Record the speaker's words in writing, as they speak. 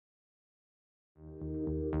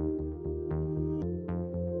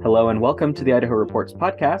Hello and welcome to the Idaho Reports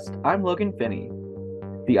podcast. I'm Logan Finney.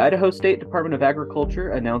 The Idaho State Department of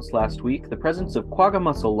Agriculture announced last week the presence of quagga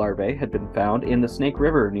mussel larvae had been found in the Snake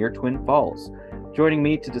River near Twin Falls. Joining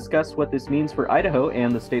me to discuss what this means for Idaho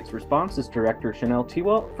and the state's response is Director Chanel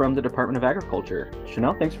Tewalt from the Department of Agriculture.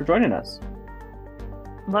 Chanel, thanks for joining us.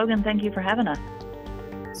 Logan, thank you for having us.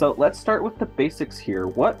 So let's start with the basics here.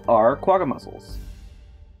 What are quagga mussels?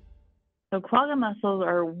 So quagga mussels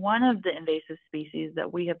are one of the invasive species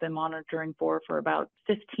that we have been monitoring for about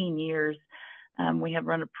 15 years. We have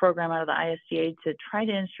run a program out of the ISDA to try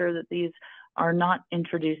to ensure that these are not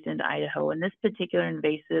introduced into Idaho. And this particular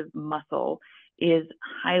invasive mussel is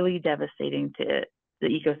highly devastating to the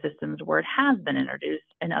ecosystems where it has been introduced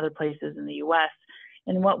in other places in the U.S.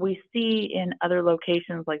 And what we see in other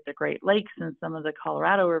locations like the Great Lakes and some of the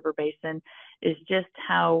Colorado River Basin is just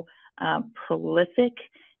how prolific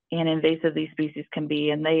and invasive these species can be,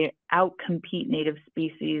 and they outcompete native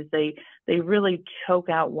species. They really choke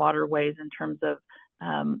out waterways in terms of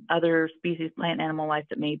other species, plant, animal life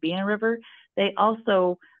that may be in a river. They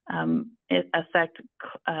also affect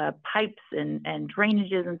pipes and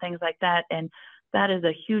drainages and things like that, and that is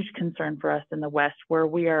a huge concern for us in the West, where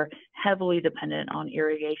we are heavily dependent on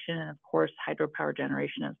irrigation and, of course, hydropower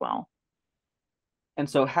generation as well. And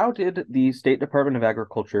so how did the State Department of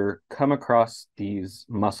Agriculture come across these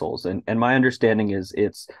mussels? And my understanding is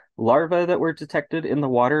it's larvae that were detected in the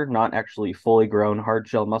water, not actually fully grown hard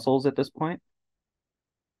shell mussels at this point?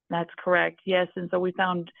 That's correct, yes. And so we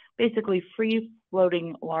found basically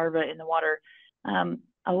free-floating larvae in the water.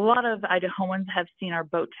 A lot of Idahoans have seen our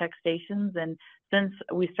boat check stations, and since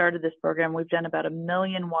we started this program, we've done about 1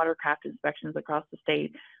 million watercraft inspections across the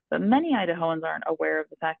state. But many Idahoans aren't aware of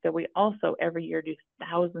the fact that we also every year do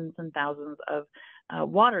thousands and thousands of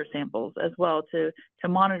water samples as well to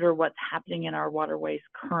monitor what's happening in our waterways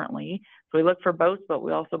currently. So we look for boats, but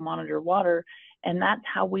we also monitor water, and that's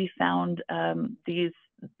how we found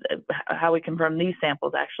how we confirmed these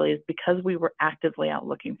samples actually is because we were actively out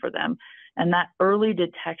looking for them. And that early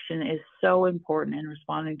detection is so important in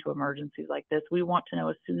responding to emergencies like this. We want to know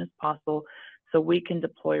as soon as possible so we can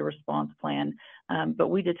deploy a response plan. But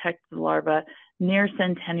we detected the larva near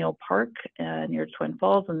Centennial Park, near Twin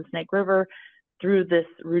Falls and the Snake River, through this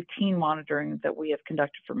routine monitoring that we have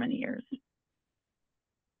conducted for many years.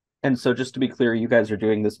 And so just to be clear, you guys are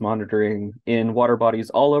doing this monitoring in water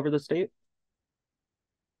bodies all over the state?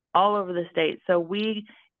 All over the state. So we,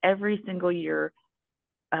 every single year,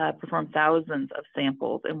 perform thousands of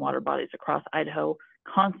samples in water bodies across Idaho,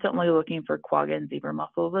 constantly looking for quagga and zebra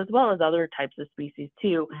mussels, as well as other types of species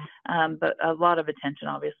too, but a lot of attention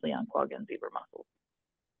obviously on quagga and zebra mussels.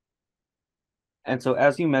 And so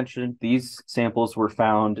as you mentioned, these samples were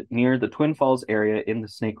found near the Twin Falls area in the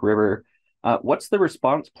Snake River. What's the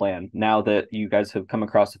response plan now that you guys have come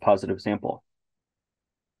across a positive sample?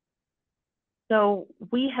 So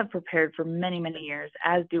we have prepared for many, many years,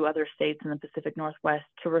 as do other states in the Pacific Northwest,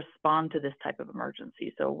 to respond to this type of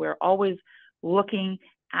emergency. So we're always looking,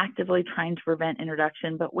 actively trying to prevent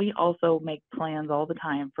introduction, but we also make plans all the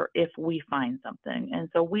time for if we find something. And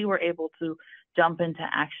so we were able to jump into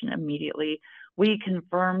action immediately. We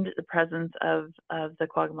confirmed the presence of the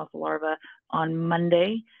quagga mussel larva on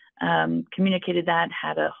Monday, communicated that,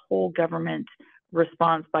 had a whole government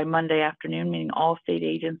response by Monday afternoon, meaning all state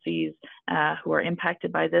agencies who are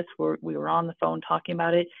impacted by this, we were on the phone talking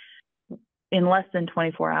about it. In less than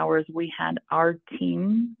 24 hours, we had our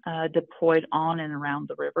team deployed on and around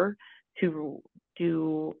the river to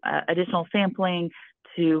do additional sampling,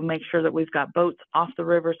 to make sure that we've got boats off the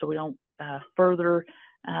river so we don't further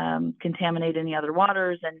contaminate any other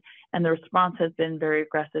waters. And the response has been very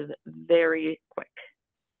aggressive, very quick.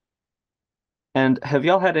 And have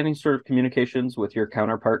y'all had any sort of communications with your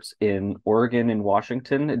counterparts in Oregon and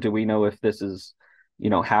Washington? Do we know if this is,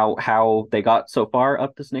 how they got so far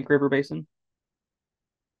up the Snake River Basin?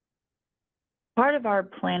 Part of our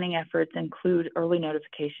planning efforts include early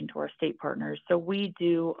notification to our state partners. So we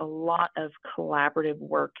do a lot of collaborative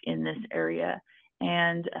work in this area.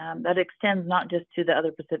 And that extends not just to the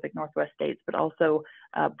other Pacific Northwest states, but also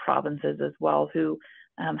provinces as well, who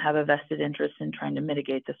have a vested interest in trying to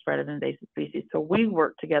mitigate the spread of invasive species. So we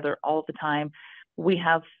work together all the time. We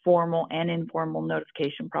have formal and informal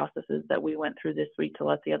notification processes that we went through this week to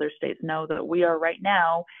let the other states know that we are right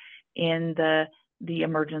now in the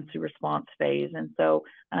emergency response phase. And so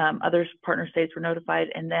other partner states were notified.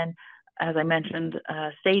 And then, as I mentioned,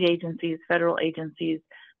 state agencies, federal agencies,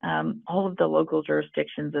 all of the local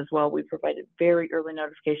jurisdictions as well. We provided very early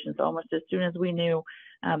notifications almost as soon as we knew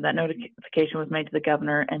that notification was made to the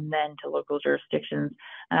governor and then to local jurisdictions.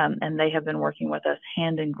 And they have been working with us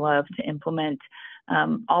hand in glove to implement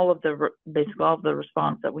basically all of the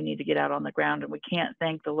response that we need to get out on the ground. And we can't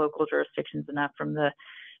thank the local jurisdictions enough, from the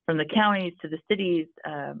counties to the cities,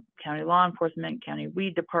 county law enforcement, county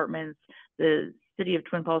weed departments, the City of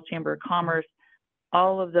Twin Falls Chamber of Commerce.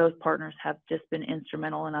 All of those partners have just been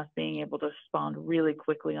instrumental in us being able to respond really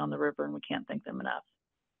quickly on the river, and we can't thank them enough.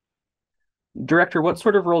 Director, what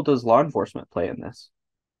sort of role does law enforcement play in this?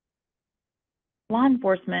 Law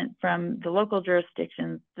enforcement from the local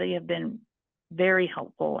jurisdictions, they have been very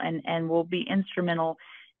helpful and will be instrumental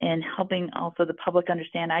in helping also the public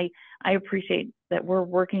understand. I appreciate that we're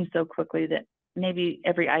working so quickly that maybe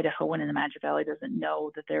every Idahoan in the Magic Valley doesn't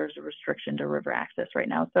know that there's a restriction to river access right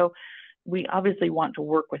now. So we obviously want to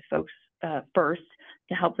work with folks first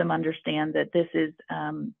to help them understand that this is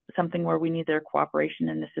something where we need their cooperation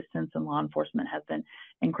and assistance, and law enforcement has been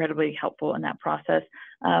incredibly helpful in that process,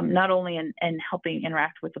 not only in helping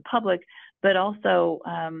interact with the public, but also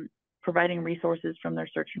providing resources from their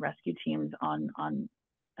search and rescue teams on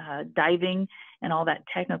diving and all that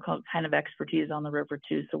technical kind of expertise on the river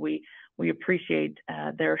too. So we appreciate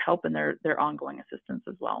their help and their ongoing assistance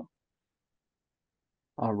as well.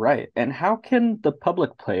 All right. And how can the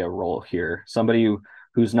public play a role here? Somebody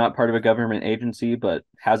who's not part of a government agency but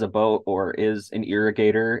has a boat or is an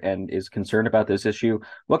irrigator and is concerned about this issue,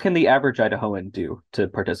 what can the average Idahoan do to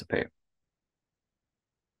participate?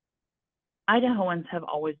 Idahoans have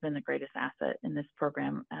always been the greatest asset in this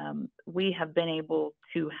program. We have been able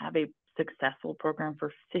to have a successful program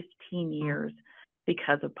for 15 years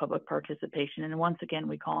because of public participation. And once again,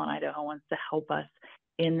 we call on Idahoans to help us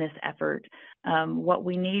in this effort. What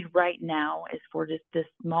we need right now is for just this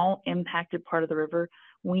small impacted part of the river,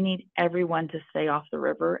 we need everyone to stay off the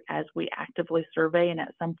river as we actively survey. And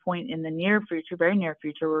at some point in the near future, very near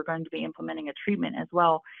future, we're going to be implementing a treatment as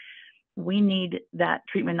well. We need that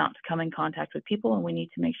treatment not to come in contact with people, and we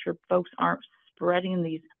need to make sure folks aren't spreading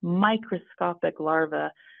these microscopic larvae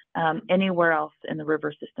anywhere else in the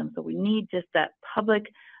river system. So we need just that public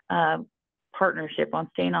partnership on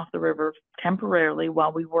staying off the river temporarily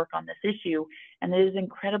while we work on this issue. And it is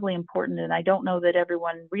incredibly important. And I don't know that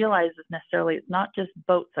everyone realizes necessarily, it's not just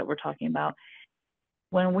boats that we're talking about.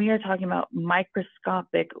 When we are talking about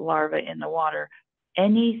microscopic larvae in the water,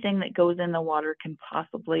 anything that goes in the water can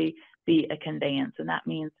possibly be a conveyance. And that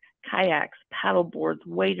means kayaks, paddle boards,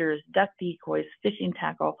 waders, duck decoys, fishing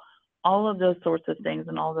tackle, all of those sorts of things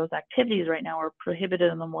and all those activities right now are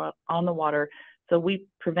prohibited on the water. So we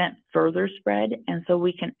prevent further spread, and so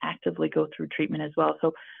we can actively go through treatment as well.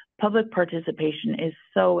 So public participation is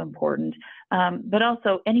so important, but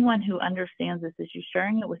also anyone who understands this issue,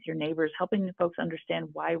 sharing it with your neighbors, helping the folks understand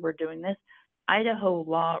why we're doing this. Idaho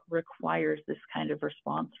law requires this kind of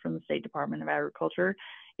response from the State Department of Agriculture.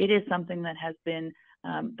 It is something that has been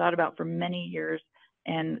thought about for many years,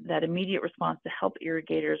 and that immediate response to help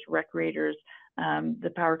irrigators, recreators,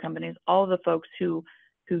 the power companies, all of the folks who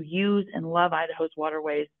use and love Idaho's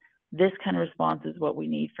waterways, this kind of response is what we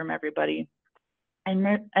need from everybody.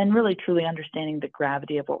 And really truly understanding the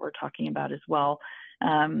gravity of what we're talking about as well.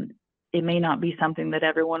 It may not be something that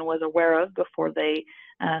everyone was aware of before they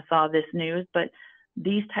saw this news, but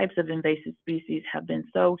these types of invasive species have been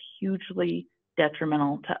so hugely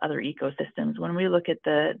detrimental to other ecosystems. When we look at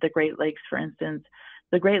the Great Lakes, for instance,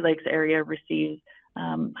 the Great Lakes area receives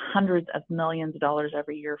hundreds of millions of dollars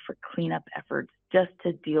every year for cleanup efforts just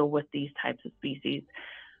to deal with these types of species.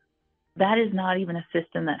 That is not even a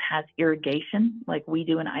system that has irrigation like we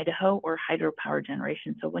do in Idaho, or hydropower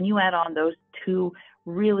generation. So when you add on those two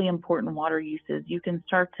really important water uses, you can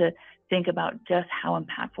start to think about just how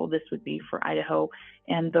impactful this would be for Idaho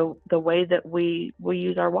and the way that we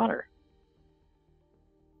use our water.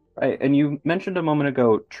 Right. And you mentioned a moment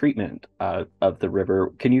ago treatment of the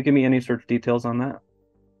river. Can you give me any sort of details on that?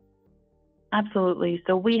 Absolutely.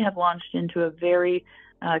 So we have launched into a very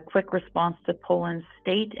quick response to pull in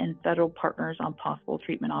state and federal partners on possible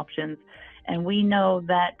treatment options. And we know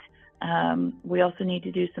that we also need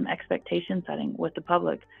to do some expectation setting with the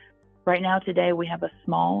public. Right now, today, we have a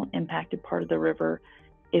small impacted part of the river.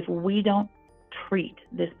 If we don't treat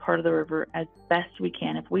this part of the river as best we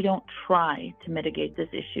can, if we don't try to mitigate this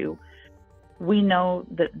issue, we know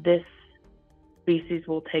that this species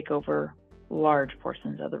will take over large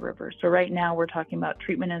portions of the river. So right now we're talking about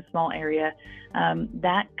treatment in a small area.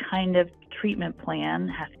 That kind of treatment plan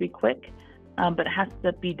has to be quick, but it has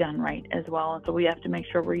to be done right as well. And so we have to make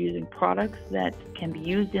sure we're using products that can be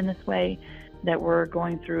used in this way, that we're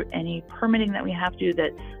going through any permitting that we have to,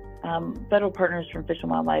 that federal partners from Fish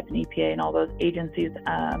and Wildlife and EPA and all those agencies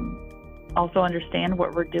also understand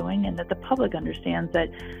what we're doing, and that the public understands that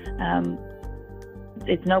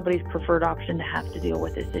it's nobody's preferred option to have to deal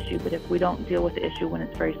with this issue, but if we don't deal with the issue when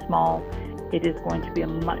it's very small, it is going to be a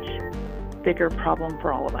much bigger problem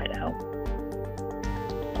for all of Idaho.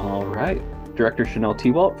 All right. Director Chanel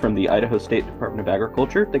Tewalt from the Idaho State Department of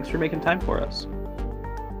Agriculture, thanks for making time for us.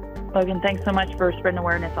 Logan, thanks so much for spreading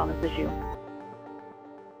awareness on this issue.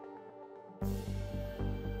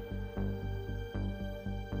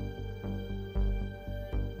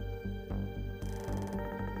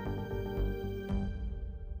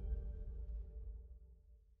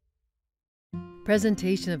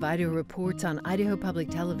 Presentation of Idaho Reports on Idaho Public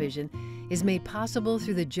Television is made possible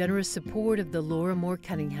through the generous support of the Laura Moore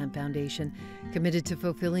Cunningham Foundation, committed to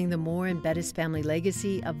fulfilling the Moore and Bettis family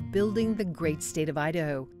legacy of building the great state of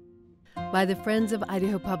Idaho, by the Friends of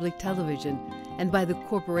Idaho Public Television, and by the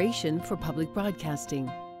Corporation for Public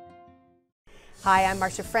Broadcasting. Hi, I'm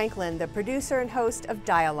Marcia Franklin, the producer and host of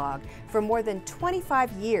Dialogue. For more than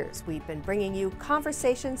 25 years, we've been bringing you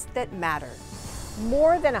conversations that matter.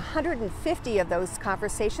 More than 150 of those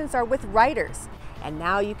conversations are with writers, and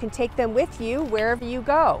now you can take them with you wherever you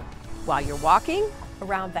go, while you're walking,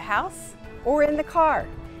 around the house, or in the car.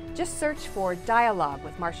 Just search for Dialogue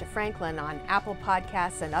with Marcia Franklin on Apple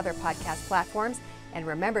Podcasts and other podcast platforms, and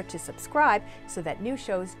remember to subscribe so that new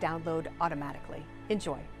shows download automatically.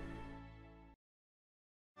 Enjoy.